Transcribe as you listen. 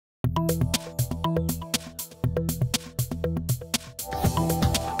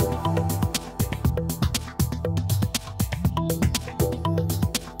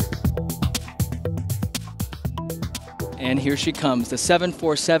here she comes, the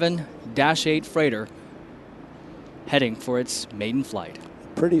 747-8 freighter, heading for its maiden flight.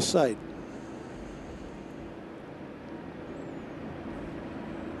 Pretty sight.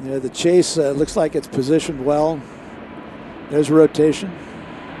 Yeah, the chase looks like it's positioned well. There's rotation,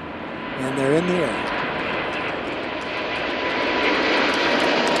 and they're in the air.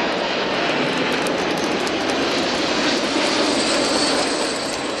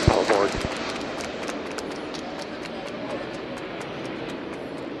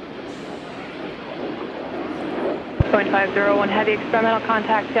 Boeing 501 heavy experimental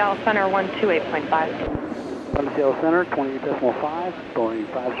contact Seattle Center 128.5. Seattle Center 28.5, Boeing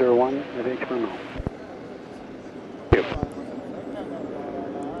 501 heavy experimental.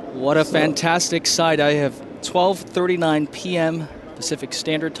 What a fantastic sight. I have 12:39 p.m. Pacific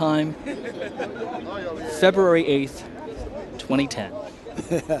Standard Time, February 8th, 2010.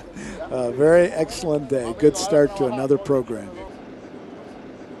 Very excellent day. Good start to another program.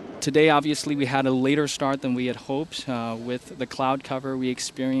 Today, obviously, we had a later start than we had hoped with the cloud cover we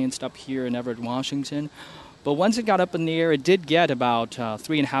experienced up here in Everett, Washington. But once it got up in the air, it did get about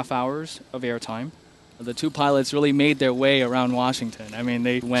 3.5 hours of airtime. The two pilots really made their way around Washington. I mean,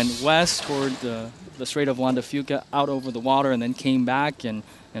 they went west toward the Strait of Juan de Fuca, out over the water, and then came back and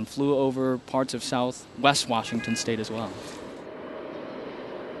flew over parts of southwest Washington state as well.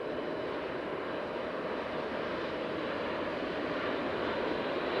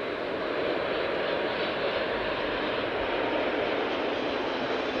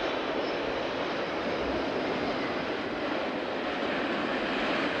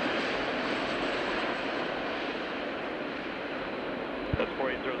 That's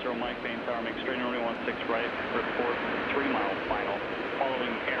 4800 Mike, Paine Tower, make straight runway 16 right, report 3 mile final,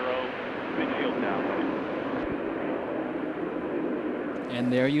 following Aero-Field down.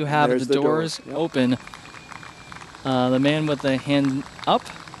 And there you have it, the doors Yep. open. The man with the hand up,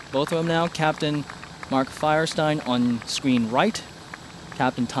 both of them now, Captain Mark Feuerstein on screen right,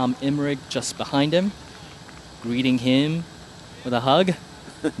 Captain Tom Imrich just behind him, greeting him with a hug.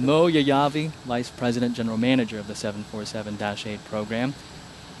 Mo Yayavi, Vice President, General Manager of the 747-8 program.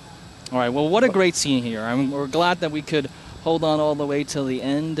 All right, well, what a great scene here. We're glad that we could hold on all the way till the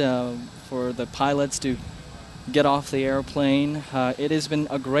end for the pilots to get off the airplane. It has been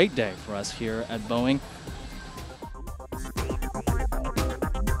a great day for us here at Boeing.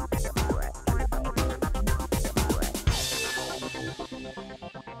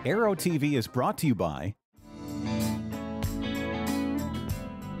 Aero-TV is brought to you by...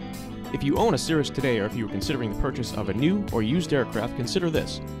 If you own a Cirrus today, or if you are considering the purchase of a new or used aircraft, consider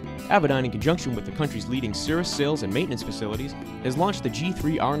this. Avidyne, in conjunction with the country's leading Cirrus sales and maintenance facilities, has launched the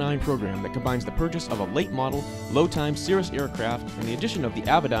G3R9 program that combines the purchase of a late-model, low-time Cirrus aircraft and the addition of the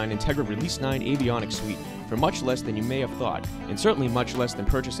Avidyne Integra Release 9 avionics suite for much less than you may have thought, and certainly much less than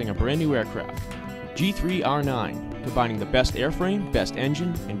purchasing a brand new aircraft. G3R9, combining the best airframe, best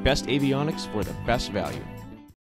engine, and best avionics for the best value.